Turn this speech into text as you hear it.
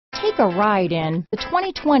Take a ride in the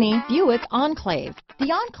 2020 Buick Enclave.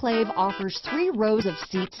 The Enclave offers 3 rows of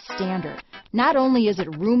seats standard. Not only is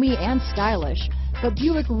it roomy and stylish, but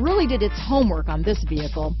Buick really did its homework on this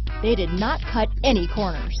vehicle. They did not cut any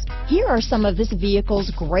corners. Here are some of this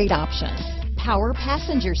vehicle's great options: power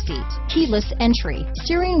passenger seat, keyless entry,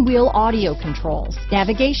 steering wheel audio controls,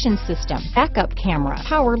 navigation system, backup camera,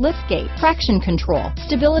 power liftgate, traction control,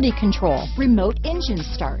 stability control, remote engine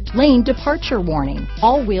start, lane departure warning,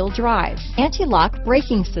 all-wheel drive, anti-lock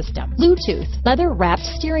braking system, Bluetooth, leather-wrapped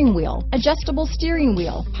steering wheel, adjustable steering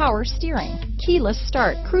wheel, power steering, keyless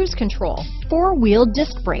start, cruise control, 4-wheel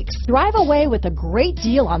disc brakes. Drive away with a great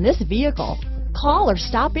deal on this vehicle. Call or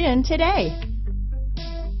stop in today.